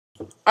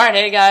Alright,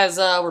 hey guys,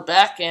 we're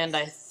back, and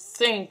I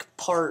think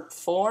part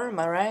 4, am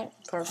I right?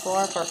 Part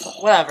 4,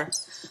 whatever.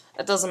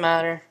 It doesn't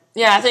matter.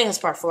 Yeah, I think it's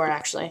part 4,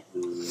 actually.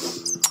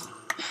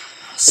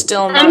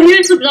 Still not. I'm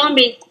hearing some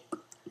zombies.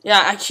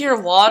 Yeah, I hear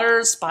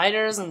water,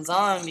 spiders, and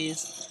zombies.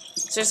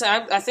 Seriously,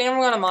 I think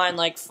I'm gonna mine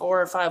like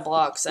 4 or 5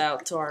 blocks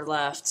out to our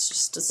left,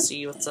 just to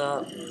see what's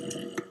up.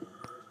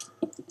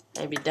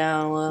 Maybe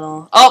down a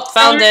little. Oh,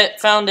 found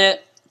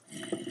it!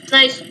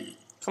 Nice.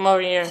 Come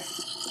over here.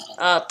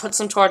 Put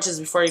some torches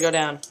before you go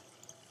down.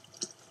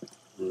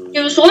 You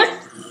have a sword?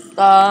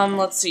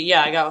 Let's see.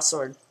 Yeah, I got a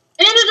sword.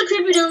 And there's a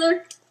creeper down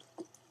there.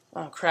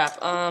 Oh, crap.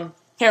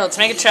 Here, let's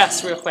make a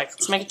chest real quick.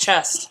 Let's make a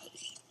chest.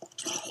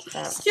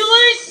 Too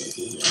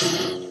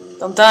late.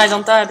 Don't die.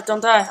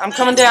 I'm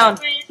coming down.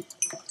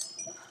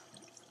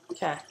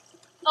 Okay.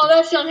 Oh,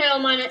 that's down here. I'll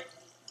mine it.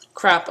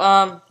 Crap.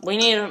 We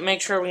need to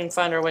make sure we can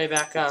find our way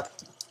back up.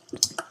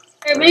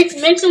 Here, make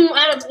some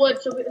out of wood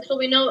so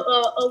we know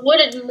wood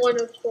is more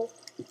noticeable.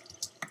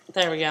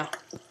 There we go.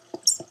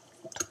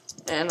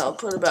 And I'll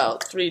put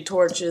about 3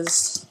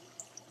 torches.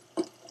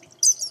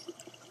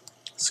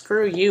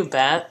 Screw you,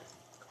 bat.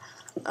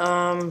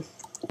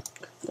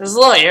 There's a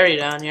little area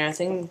down here, I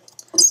think.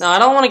 No, I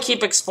don't want to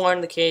keep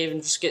exploring the cave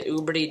and just get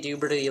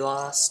uberty-duberty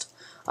lost.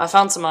 I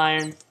found some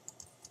iron.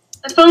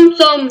 I found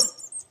some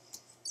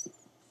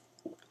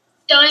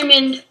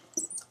diamond.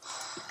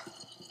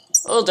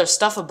 Oh, there's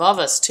stuff above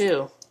us,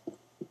 too.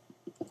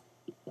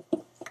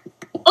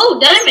 Oh,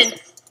 diamond.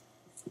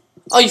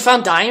 Oh, you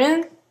found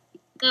diamond?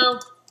 No.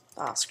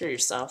 Oh, screw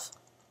yourself.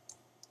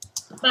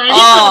 But I did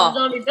find a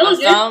zombie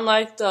villager. I found,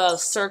 like, the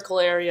circle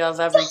area of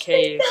every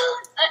cave.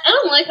 I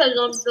don't like how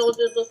zombie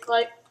villagers look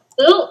like.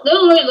 They don't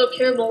really look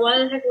terrible. Why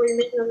the heck were you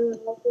making them even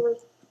look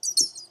worse?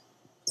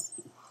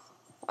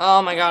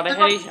 Oh my god,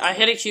 I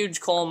hit a huge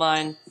coal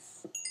mine.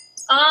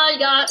 I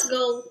got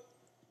gold.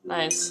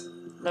 Nice.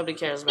 Nobody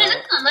cares Man, about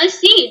it. that's a nice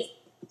seed.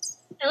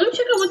 Hey, let me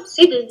check out what the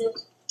seed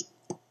is.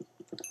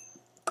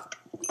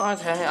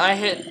 Okay, I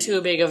hit too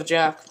big of a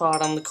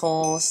jackpot on the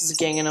coal. This is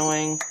getting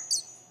annoying.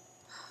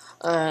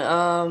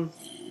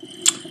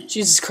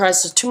 Jesus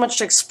Christ, there's too much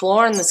to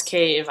explore in this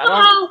cave. I don't.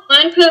 Wow,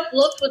 Minecraft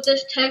looks with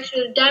this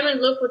texture.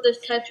 Diamond look with this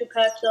texture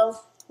pack, though.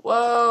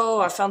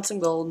 Whoa, I found some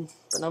gold,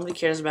 but nobody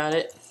cares about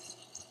it.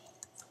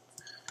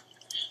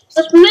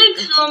 Let's make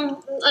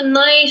a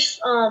nice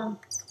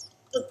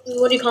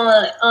what do you call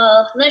it?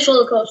 Nice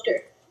roller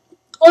coaster.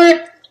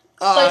 Or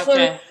Oh,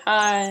 okay.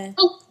 Hi.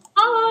 Oh,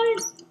 hi.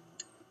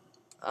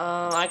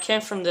 I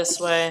came from this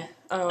way.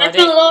 Oh, I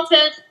found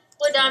Lopez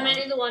or Diamond,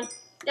 either one.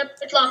 Yep,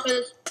 it's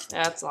Lopez.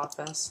 Yeah, it's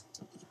Lockfest.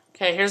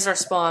 Okay, here's our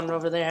spawn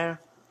over there.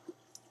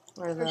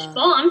 Where the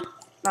spawn?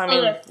 I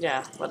mean,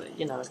 yeah, what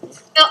you know what I mean.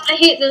 No, I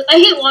hate this. I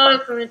hate water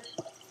currents.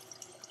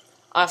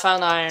 I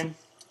found iron.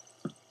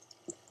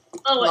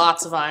 Oh, wait.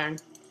 Lots of iron.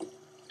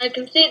 I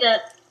can see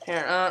that.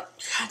 Here, god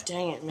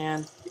dang it,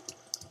 man.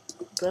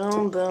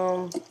 Boom,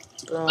 boom,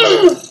 boom,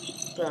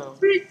 boom,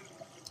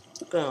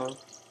 boom.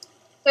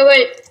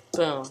 Wait.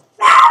 Boom.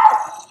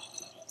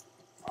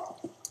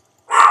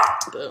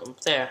 Boom.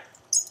 There.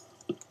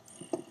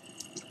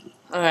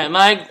 Alright,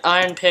 my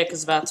iron pick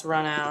is about to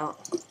run out.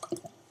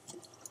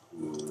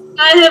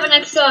 I have an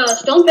extra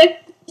stone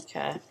pick.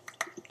 Okay.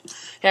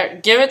 Here,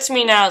 give it to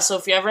me now, so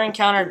if you ever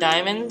encounter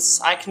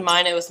diamonds, I can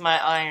mine it with my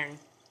iron.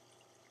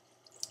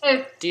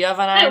 Hey. Do you have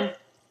an iron? Hey,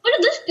 where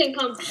did this thing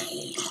come?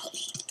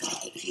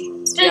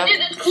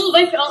 There's coal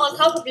right on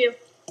top of you.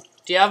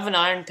 Do you have an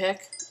iron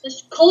pick?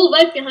 There's coal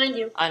right behind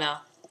you. I know.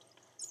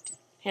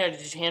 Here,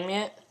 did you hand me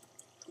it?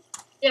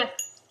 Yeah.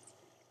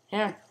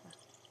 Here.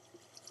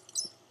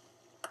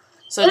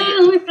 So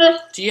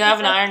do you have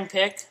an iron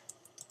pick?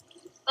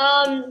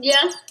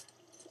 Yeah.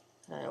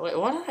 Wait,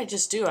 what did I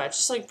just do? I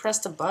just, like,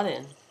 pressed a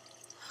button.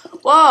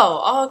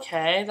 Whoa,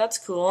 okay, that's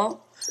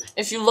cool.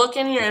 If you look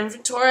in your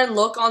inventory and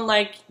look on,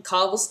 like,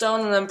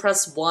 cobblestone and then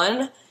press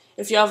 1,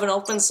 if you have an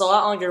open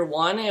slot on your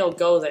 1, it'll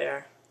go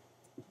there.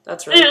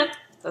 That's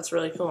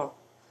really cool.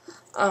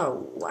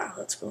 Oh, wow,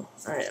 that's cool.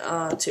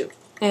 Alright, 2.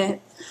 Okay,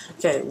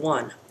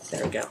 1.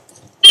 There we go.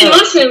 Hey,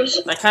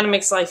 mushrooms! That kind of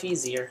makes life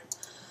easier.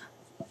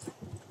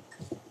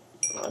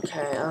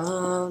 Okay,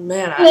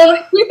 man, Well,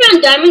 if we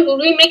found diamond, would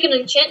we make an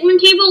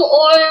enchantment table,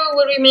 or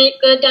would we make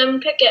a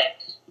diamond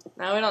pickaxe?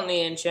 Now we don't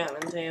need an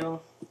enchantment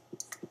table.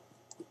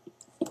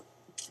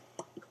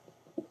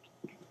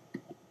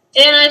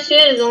 And I see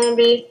a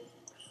zombie.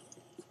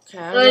 Okay,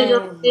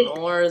 I'm getting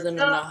more than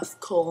enough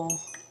coal.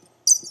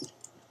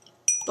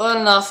 But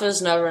enough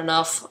is never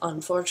enough,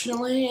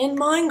 unfortunately, in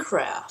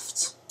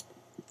Minecraft.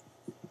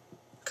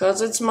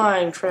 Because it's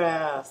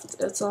Minecraft.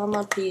 It's on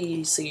my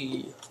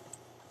PC.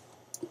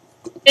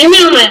 Maybe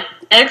on my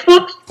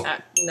Xbox?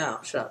 No,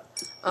 shut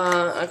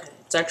up. Okay,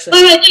 it's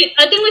actually... Wait,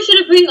 I think we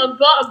should bring a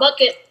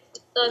bucket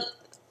with us.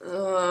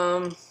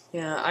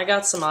 Yeah, I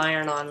got some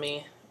iron on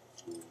me.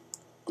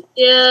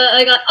 Yeah,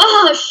 I got...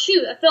 Oh,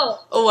 shoot, I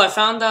fell. Oh, I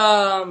found,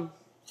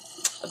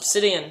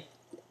 obsidian.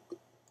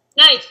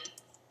 Nice.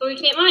 But we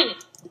can't mine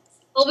it.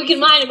 Well, we can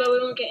mine it, but we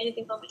won't get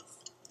anything from it.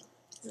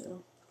 Yeah.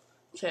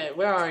 Okay,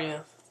 where are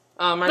you?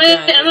 I'm right Wait,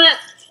 behind I'm you. at.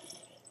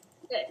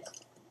 Okay.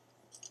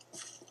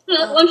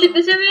 Want to check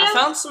this area I out?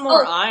 found some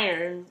more Oh.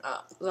 iron.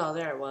 Oh,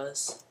 there it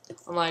was.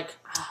 I'm like,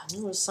 I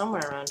knew it was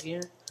somewhere around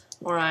here.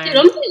 More iron. Dude,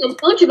 I'm getting a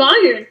bunch of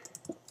iron.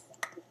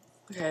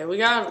 Okay, we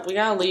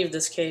gotta leave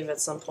this cave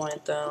at some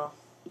point though.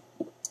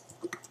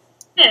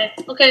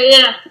 Okay,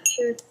 yeah,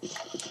 sure.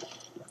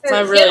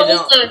 I really get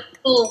all the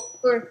gold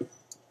for.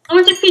 How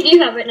much XP do you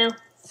have right now?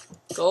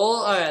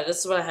 Gold? Alright, this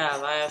is what I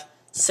have. I have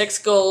 6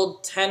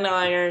 gold, 10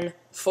 iron,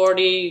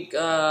 40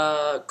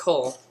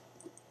 coal.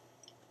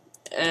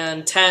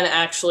 And 10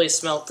 actually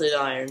smelted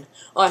iron.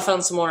 Oh, I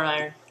found some more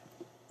iron.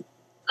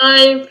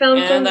 I found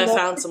some. And I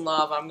found some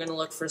lava. I'm gonna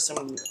look for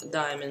some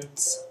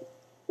diamonds.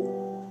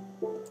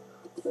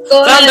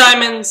 Go Found ahead.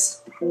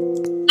 diamonds!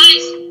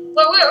 Nice.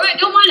 Wait,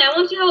 don't mind it. I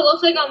want to see how it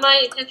looks like on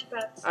my texture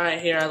pad. Alright,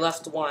 here, I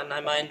left one.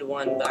 I mined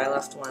one, but I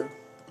left one.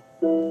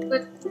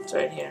 Wait. It's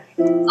right here.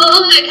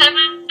 Oh, okay, can I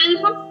mine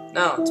this one?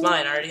 No, it's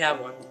mine. I already have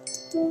one.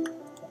 Hmm.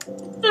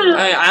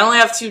 Alright, I only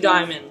have 2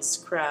 diamonds.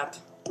 Crap.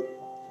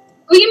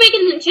 We can make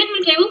an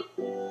enchantment table.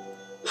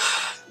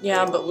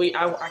 Yeah, but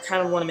I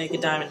kind of want to make a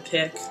diamond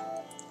pick.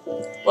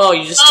 Well,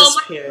 you just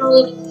disappeared.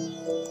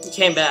 You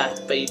came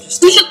back, but you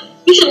just...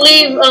 We should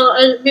leave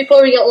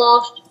before we get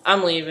lost.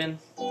 I'm leaving.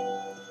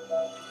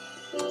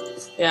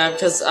 Yeah,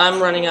 because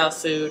I'm running out of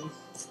food.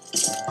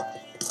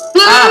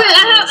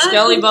 Wait,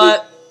 Skelly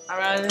butt. I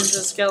ran into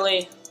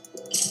Skelly.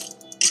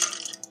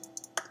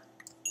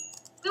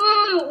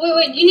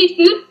 Wait, do you need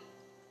food?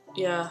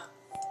 Yeah.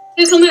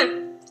 Here, come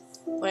here.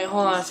 Wait,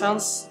 hold on. I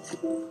found...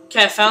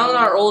 Okay, I found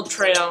our old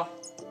trail.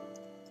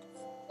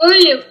 Where are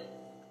you?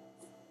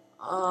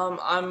 I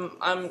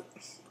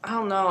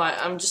don't know.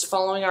 I'm just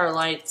following our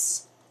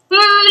lights.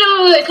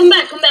 Wait, come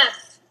back.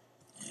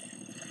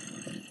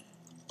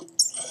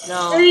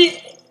 No. Where are you?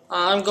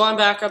 I'm going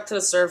back up to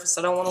the surface.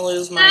 I don't want to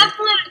lose my... That's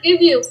what I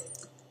give you.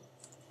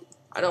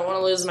 I don't want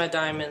to lose my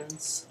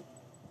diamonds.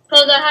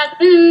 Because I have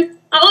food.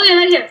 Oh, yeah,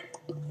 right here.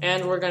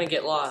 And we're gonna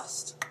get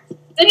lost.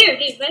 Right here,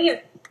 dude, right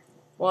here.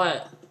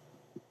 What?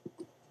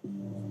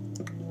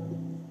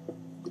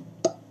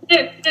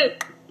 Here,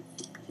 dude.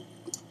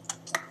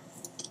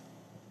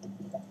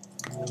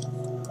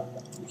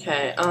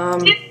 Okay,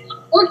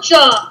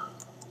 Workshop.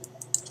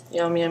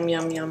 Yum, yum,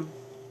 yum, yum.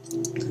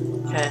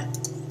 Okay.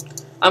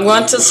 I'm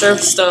going to the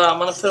surface though. I'm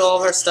gonna put all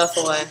of our stuff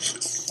away.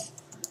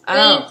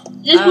 Ow.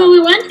 Is this where we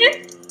went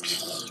here?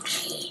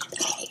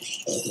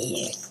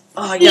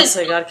 Oh, yes,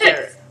 I got a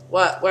carrot.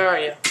 What? Where are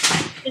you?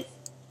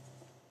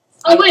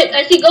 Oh, wait,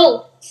 I see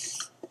gold.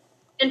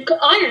 And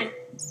iron.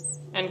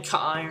 And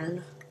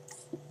iron.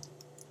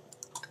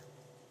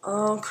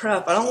 Oh,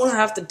 crap. I don't want to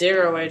have to dig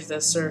our way to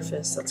the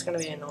surface. That's gonna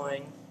be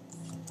annoying.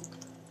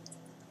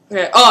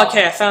 Okay. Oh,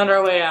 okay. I found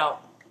our way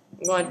out.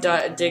 I'm going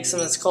to dig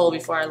some of this coal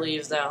before I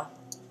leave, though.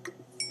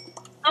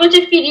 How much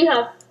XP do you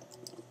have?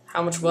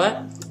 How much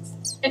what?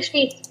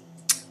 XP.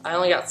 I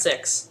only got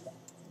 6.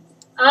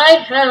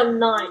 I have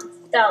 9,000.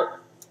 No,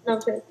 I'm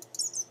kidding.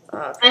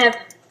 I have.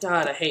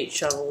 God, I hate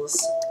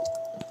shovels.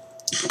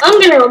 I'm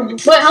gonna.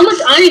 Wait, how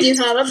much iron do you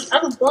have? I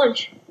have a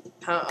bunch.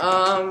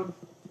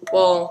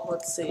 Well,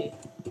 let's see.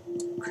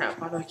 Crap,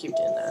 why do I keep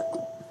doing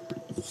that?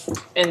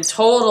 In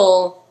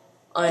total,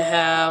 I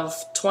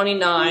have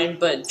 29,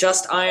 but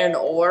just iron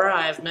ore,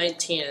 I have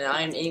 19, and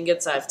iron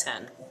ingots, I have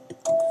 10.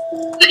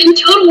 In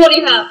total, what do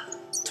you have?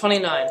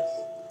 29.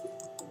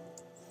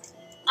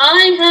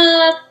 I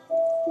have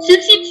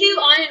 62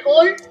 iron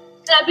ore.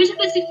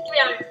 Basically 63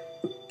 iron.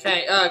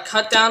 Okay,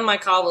 cut down my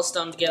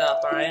cobblestone to get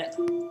up, alright?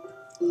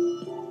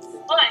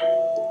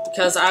 Why?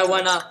 Because I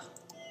went up.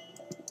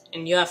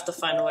 And you have to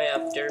find a way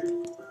up, derp.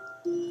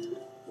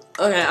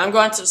 Okay, I'm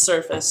going to the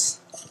surface.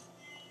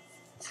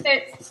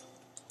 Okay.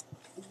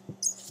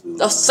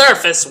 The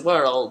surface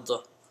world.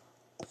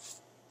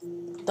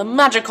 The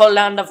magical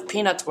land of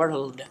Peanut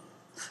World.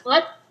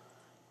 What?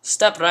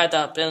 Step right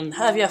up and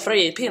have your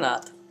free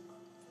peanut.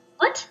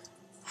 What?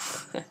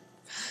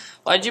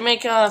 Why'd you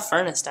make a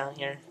furnace down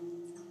here?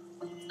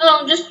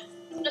 Oh, just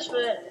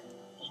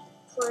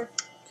for.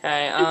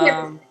 Okay,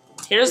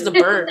 here's the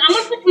birch. I'm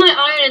gonna put my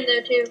iron in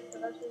there too.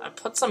 I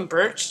put some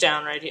birch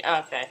down right here.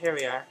 Okay, here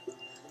we are.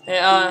 Hey,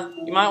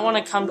 you might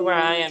want to come to where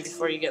I am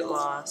before you get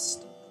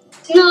lost.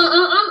 No,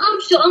 I'm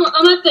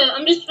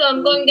just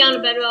going down to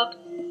bedrock.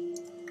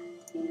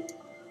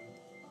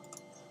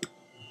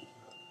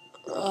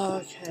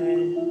 Okay, let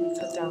me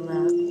cut down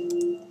that.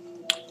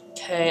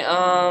 Okay,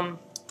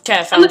 okay, I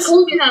How found. much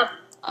gold do you have?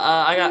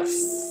 I got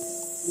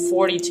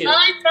 42.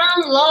 I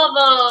found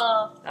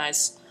lava.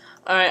 Nice.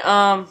 Alright,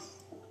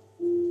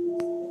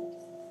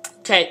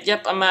 okay,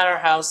 yep, I'm at our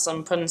house.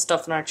 I'm putting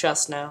stuff in our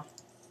chest now.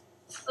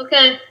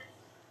 Okay.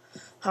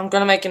 I'm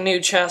gonna make a new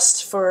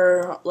chest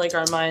for, like,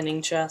 our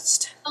mining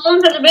chest. How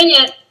long has it been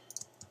yet?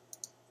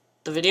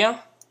 The video?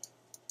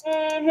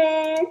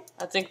 Mm-hmm.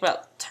 I think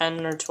about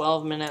 10 or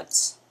 12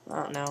 minutes. I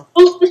don't know.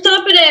 Oh,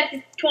 stop it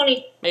at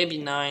 20. Maybe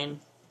 9.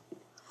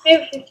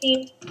 Maybe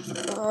 15.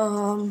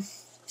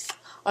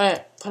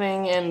 Alright,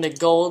 putting in the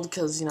gold,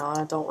 because, you know,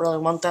 I don't really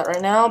want that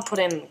right now. Put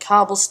in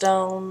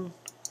cobblestone.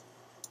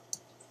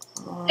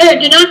 Hey,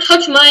 do not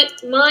touch my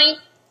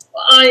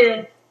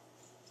iron.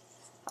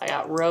 I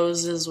got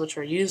roses, which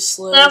are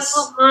useless. That's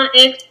my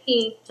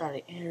XP. Got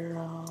an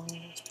arrow.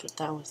 Let's put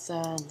that with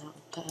that, and that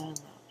with that, and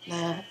that with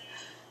that.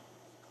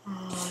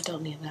 Oh, I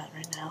don't need that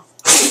right now.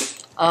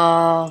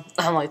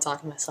 I'm like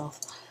talking to myself.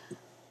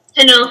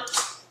 I know.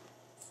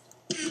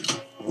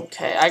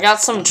 Okay, I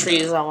got some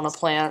trees I want to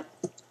plant.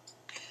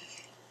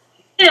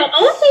 Hey, I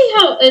want to see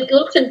how it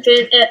looks on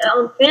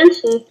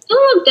fancy. It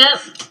don't look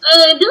that.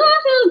 It doesn't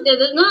look that.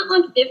 There's not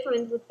much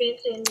difference with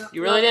fancy and not.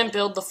 You really didn't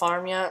build the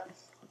farm yet?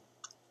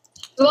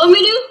 You want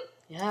me to?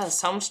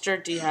 Yes. How much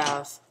dirt do you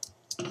have?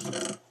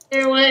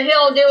 Here,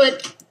 I'll do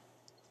it.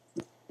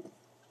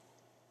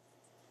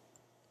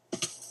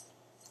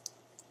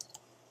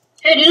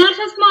 Hey, do not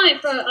touch mine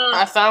for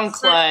I found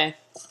clay.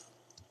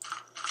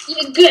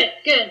 Yeah,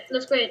 good.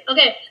 That's great.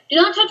 Okay, do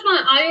not touch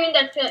my iron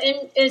that's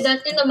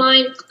in the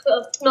mine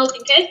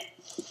smelting. Okay.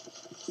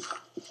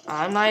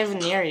 I'm not even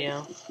near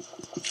you.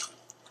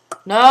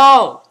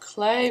 No,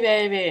 clay,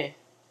 baby.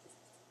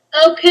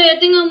 Okay, I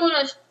think I'm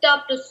gonna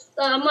stop this.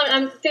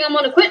 I think I'm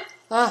gonna quit.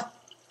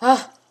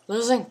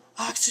 Losing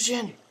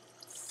oxygen.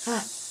 I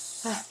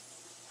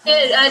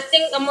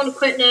think I'm gonna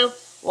quit now.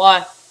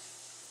 Why?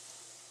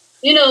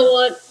 You know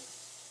what?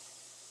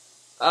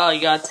 Oh,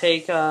 you gotta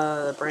take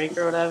a break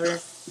or whatever.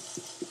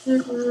 I'm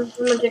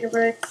gonna take a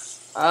break.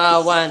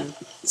 When?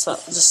 So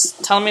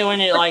just tell me when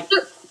you like.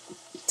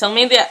 Tell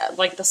me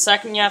the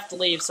second you have to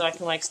leave, so I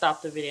can like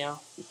stop the video.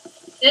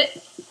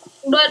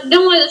 But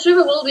don't worry, the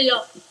server will be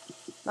up.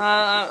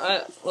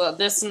 Well,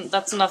 that's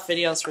enough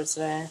videos for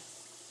today.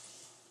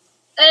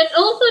 And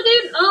also,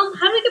 dude,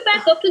 how do we get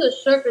back up to the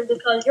server?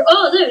 Because you're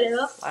there you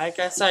go. Like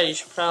I said, you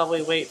should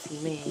probably wait for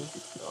me.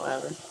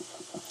 Whatever.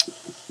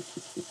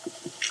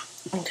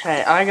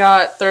 Okay, I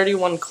got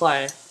 31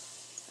 clay.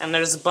 And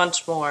there's a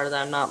bunch more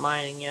that I'm not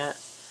mining yet.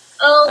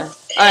 Okay.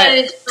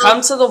 Alright,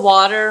 come to the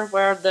water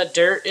where the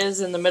dirt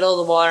is in the middle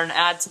of the water and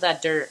add to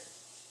that dirt.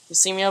 You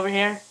see me over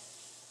here?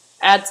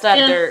 Add to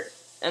that dirt.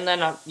 And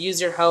then use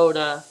your hoe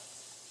to,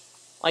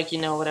 like,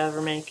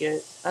 whatever, make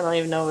it. I don't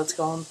even know what's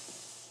called.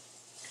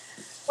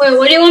 Wait,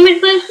 what do you want me to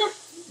place it?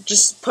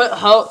 Just put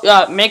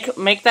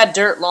make that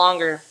dirt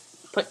longer.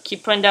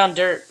 Keep putting down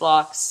dirt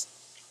blocks.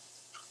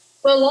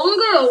 Well,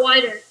 longer or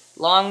wider?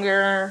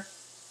 Longer.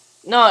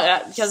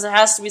 No, because it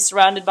has to be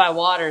surrounded by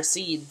water,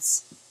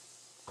 seeds.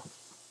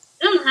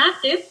 It doesn't have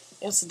to.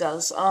 Yes, it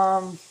does. It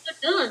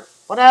doesn't.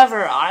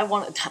 Whatever. I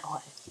want it that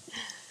way.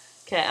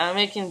 Okay, I'm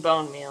making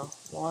bone meal.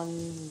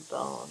 1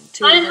 bone.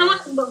 2 bone. How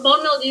much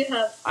bone meal do you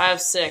have? I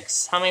have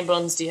 6. How many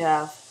bones do you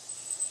have?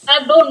 I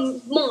have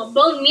bone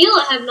meal.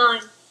 I have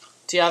 9.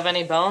 Do you have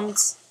any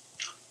bones?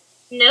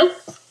 Nope.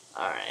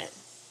 Alright.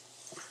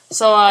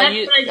 So,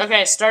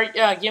 okay, start,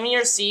 give me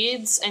your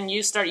seeds, and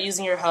you start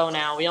using your hoe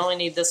now. We only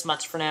need this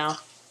much for now.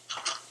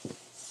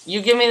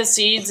 You give me the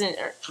seeds,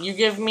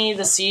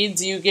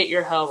 you get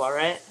your hoe,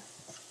 alright?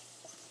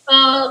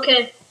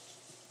 Okay.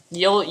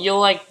 You'll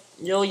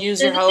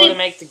use your hoe to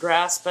make the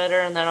grass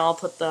better, and then I'll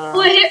put the...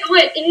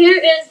 Wait, here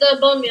is the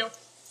bone meal.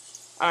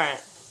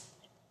 Alright.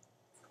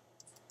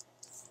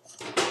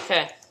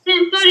 Okay.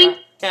 I'm starting.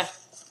 Okay.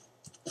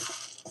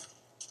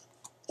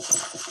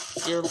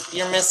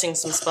 You're missing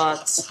some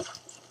spots.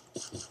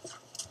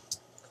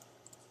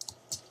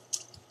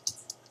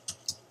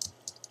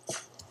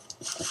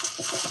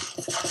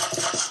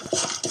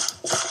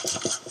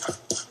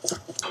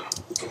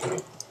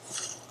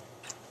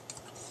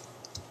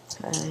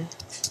 Okay.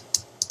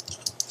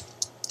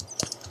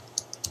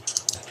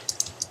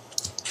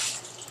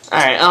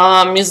 Alright,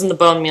 I'm using the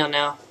bone meal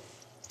now.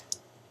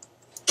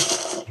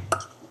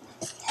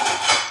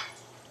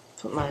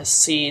 Put my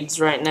seeds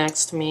right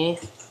next to me.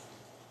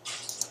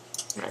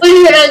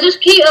 Just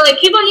keep on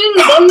using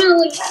the bone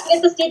meal and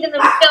get the seeds in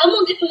them. I'm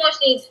gonna get some more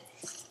seeds.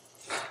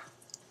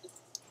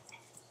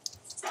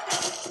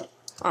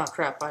 Oh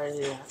crap! I did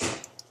do that.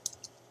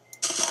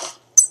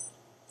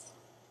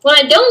 When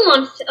I don't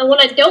want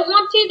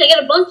seeds, I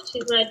get a bunch of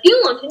seeds. When I do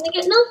want seeds, I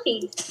get no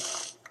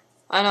seeds.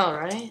 I know,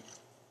 right?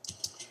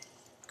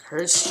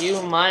 Curse you,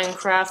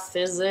 Minecraft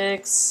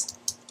physics.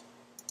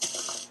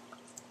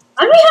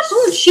 Why do we have so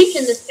much sheep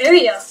in this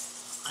area?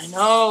 I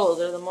know,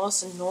 they're the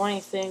most annoying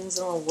things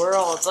in the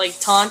world. It's like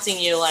taunting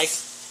you, like,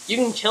 you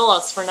can kill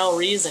us for no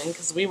reason,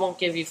 because we won't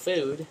give you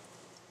food.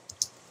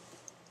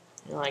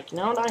 You're like, you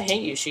know what, I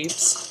hate you,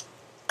 sheeps.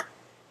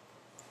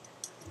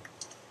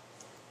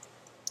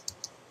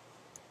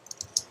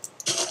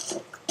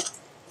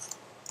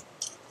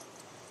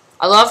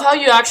 I love how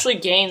you actually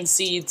gain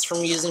seeds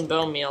from using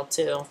bone meal,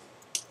 too.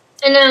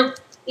 I know.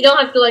 You don't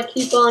have to, like,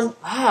 keep on.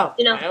 Wow,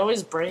 I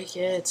always break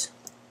it.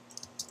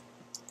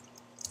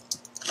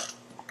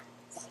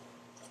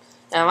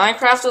 Yeah,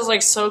 Minecraft was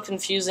like so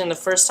confusing the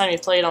first time you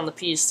played on the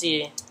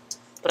PC.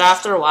 But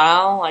after a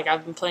while, like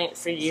I've been playing it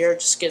for a year, it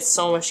just gets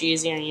so much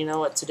easier and you know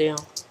what to do.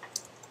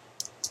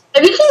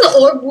 Have you seen the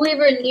Orb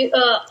Weaver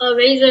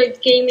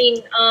Razer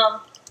Gaming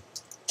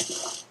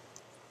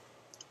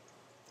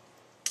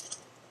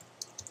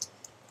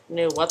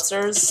New what's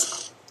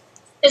theirs?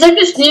 It's like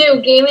this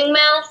new gaming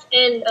mouse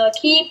and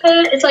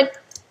keypad.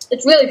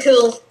 It's really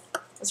cool.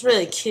 It's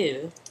really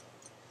cute.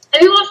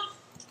 Have you watched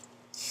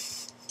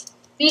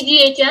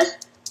VGHS?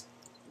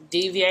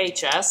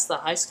 DVHS, the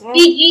high school?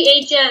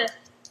 VGHS.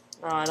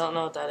 No, I don't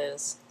know what that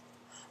is.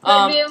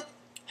 Review.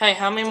 Hey,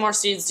 how many more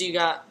seeds do you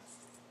got?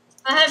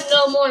 I have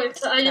no more,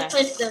 so I just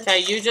planted them. Okay,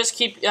 you just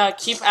keep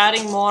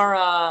adding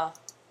more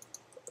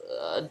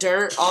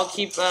dirt. I'll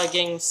keep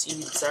getting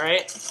seeds. All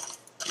right.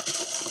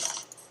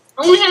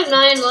 I only have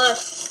 9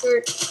 left.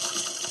 Dirt.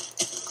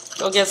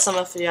 Go get some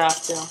if you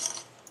have to.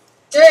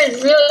 Dirt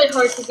is really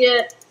hard to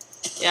get.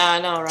 Yeah, I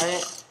know,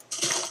 right?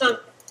 So,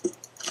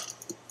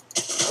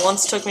 It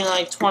once took me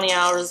like 20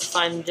 hours to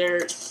find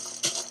dirt.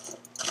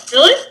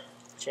 really?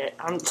 Shit,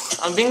 I'm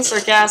being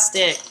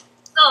sarcastic.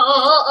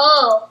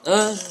 Oh.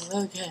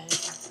 Okay.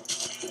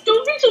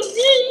 Don't be so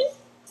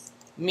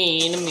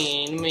mean.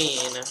 Mean.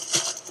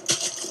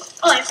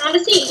 Oh, I found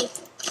a seed.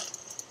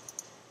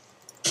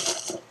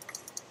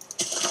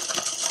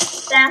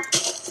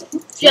 That's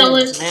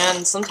jealous.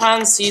 Man,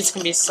 sometimes seeds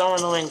can be so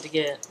annoying to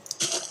get.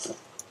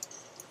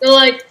 They're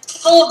like,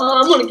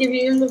 oh, I'm gonna give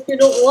you them if you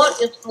don't want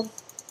this one.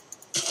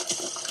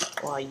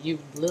 Why, you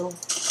little...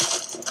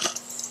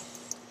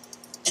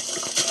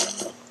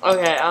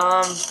 Okay,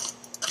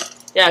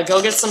 yeah,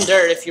 go get some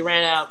dirt if you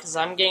ran out, because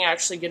I'm getting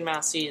actually good amount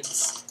of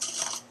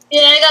seeds.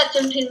 Yeah, I got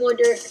 17 more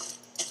dirt.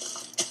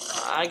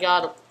 I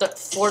got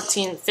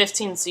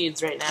 15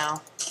 seeds right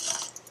now.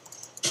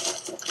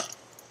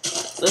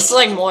 This is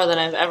like more than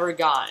I've ever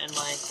got in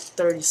like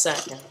 30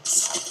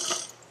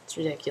 seconds. It's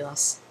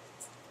ridiculous.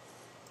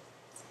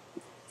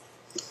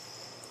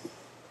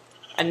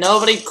 And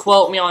nobody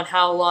quote me on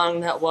how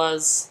long that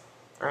was,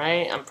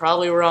 alright? I'm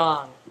probably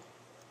wrong.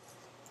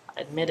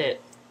 I admit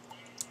it.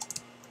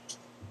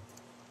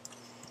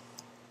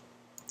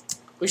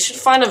 We should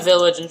find a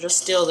village and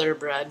just steal their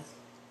bread.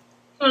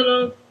 I don't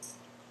know.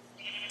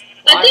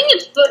 Why? I think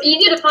it's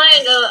easy to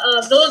find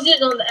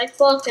villages on the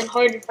Xbox and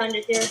hard to find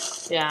it here.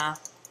 Yeah.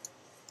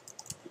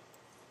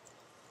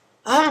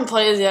 I haven't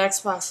played the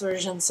Xbox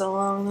version so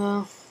long,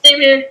 though. Same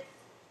here.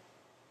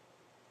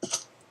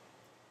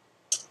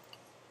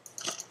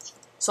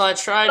 So I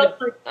tried,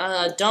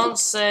 don't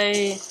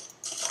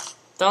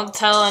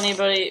tell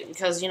anybody,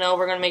 because, you know,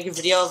 we're going to make a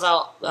video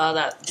about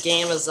that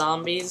game of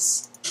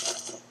zombies.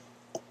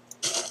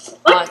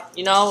 What?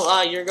 You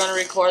know, you're going to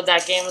record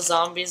that game of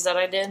zombies that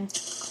I did.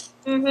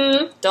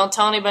 Mm-hmm. Don't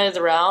tell anybody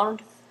the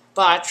round,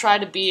 but I tried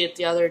to beat it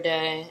the other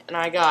day, and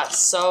I got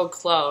so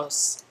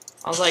close.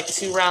 I was like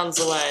 2 rounds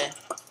away.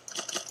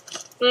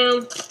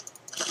 And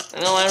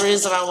the only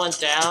reason I went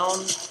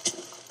down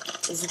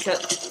is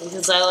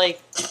because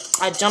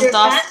I jumped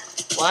off.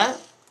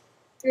 What?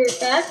 You're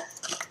fat?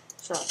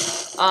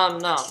 Shut up.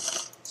 No.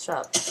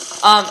 Shut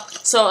up.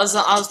 So as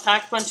I was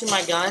pack punching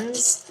my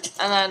guns,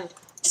 and then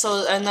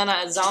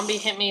a zombie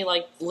hit me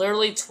like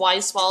literally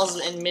twice while I was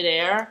in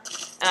midair,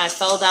 and I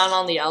fell down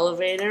on the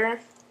elevator,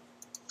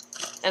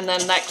 and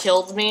then that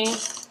killed me.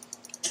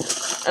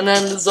 And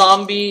then the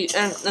zombie,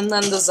 and then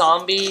the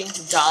zombie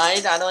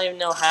died. I don't even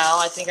know how.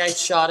 I think I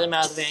shot him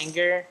out of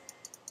anger.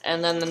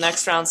 And then the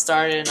next round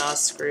started, and I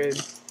was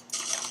screwed.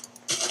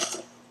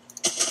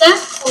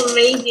 That's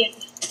amazing.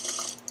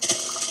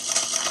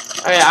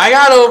 Okay, I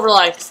got over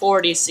like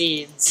 40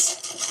 seeds.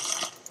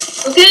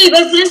 Okay, you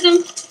better plant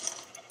them.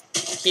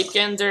 Keep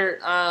getting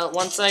dirt.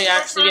 Once I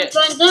actually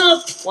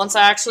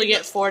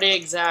get 40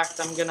 exact,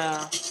 I'm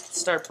gonna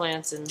start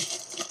planting.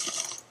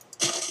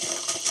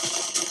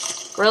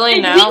 Really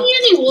hey, now? Do we need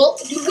any wool?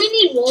 Do we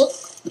need wool?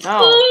 No.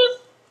 I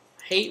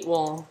hate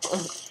wool.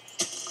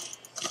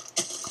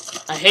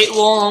 I hate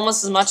wool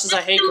almost as much as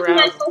I hate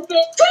gravel.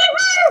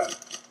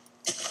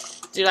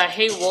 Dude, I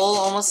hate wool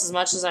almost as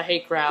much as I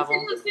hate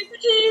gravel.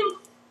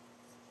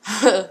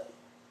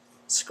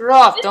 Screw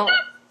off. Don't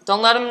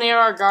let him near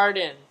our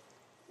garden.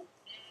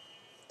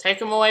 Take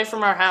him away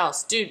from our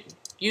house. Dude,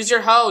 use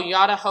your hoe. You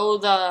gotta hoe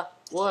the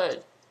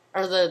wood.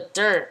 Or the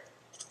dirt.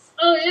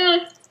 Oh,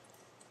 yeah.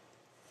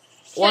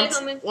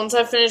 Once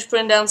I finish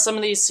putting down some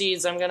of these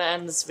seeds, I'm gonna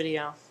end this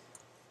video.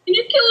 Can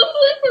you kill a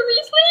flea for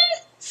me,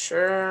 please?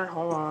 Sure,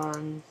 hold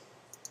on.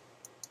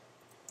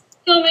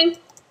 Coming.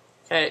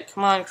 Okay,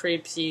 come on,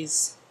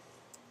 creepies.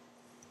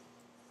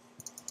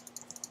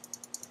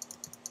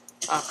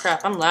 Oh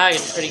crap, I'm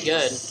lagging pretty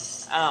good.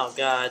 Oh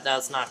god,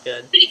 that's not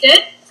good. Pretty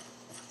good.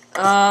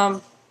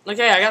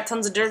 Okay, I got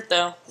tons of dirt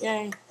though.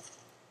 Yay.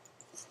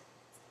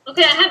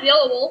 Okay, I have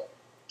yellow wool.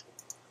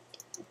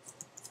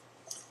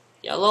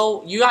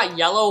 Yellow? You got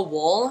yellow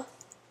wool?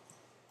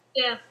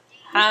 Yeah.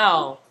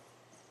 How?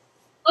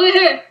 Over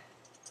here.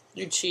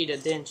 You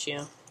cheated, didn't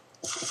you?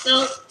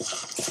 No.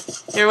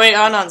 Here, wait,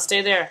 hold on.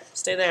 Stay there.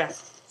 Stay there.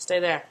 Stay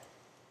there.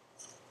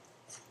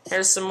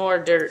 Here's some more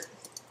dirt.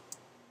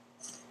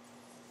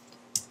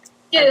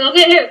 Here,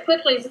 okay, here,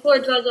 quickly, before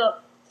it dries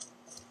up.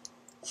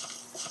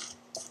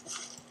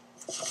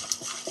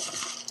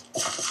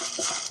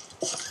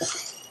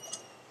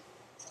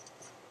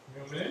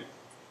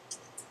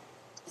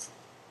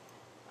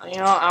 You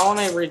know, I want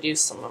to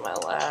reduce some of my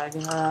lag.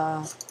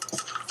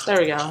 There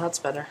we go. That's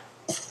better.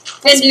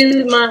 And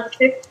use my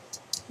trick.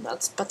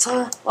 That's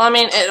well, I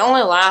mean, it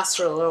only lasts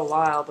for a little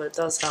while, but it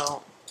does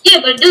help. Yeah,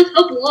 but it does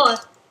help a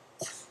lot.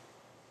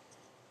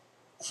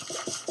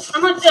 How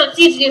much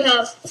seeds do you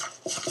have?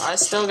 I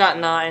still got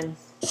 9.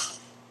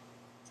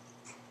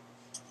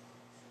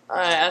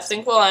 Alright, I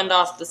think we'll end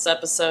off this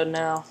episode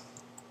now.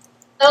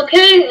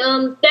 Okay,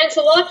 thanks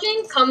for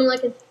watching. Comment,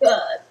 like, and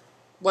subscribe.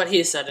 What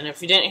he said, and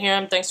if you didn't hear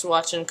him, thanks for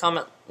watching.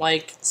 Comment,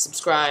 like,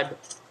 subscribe,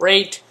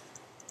 rate,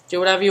 do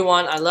whatever you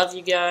want. I love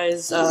you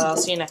guys. I'll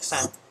see you next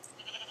time.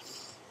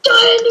 Die,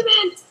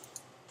 Enderman!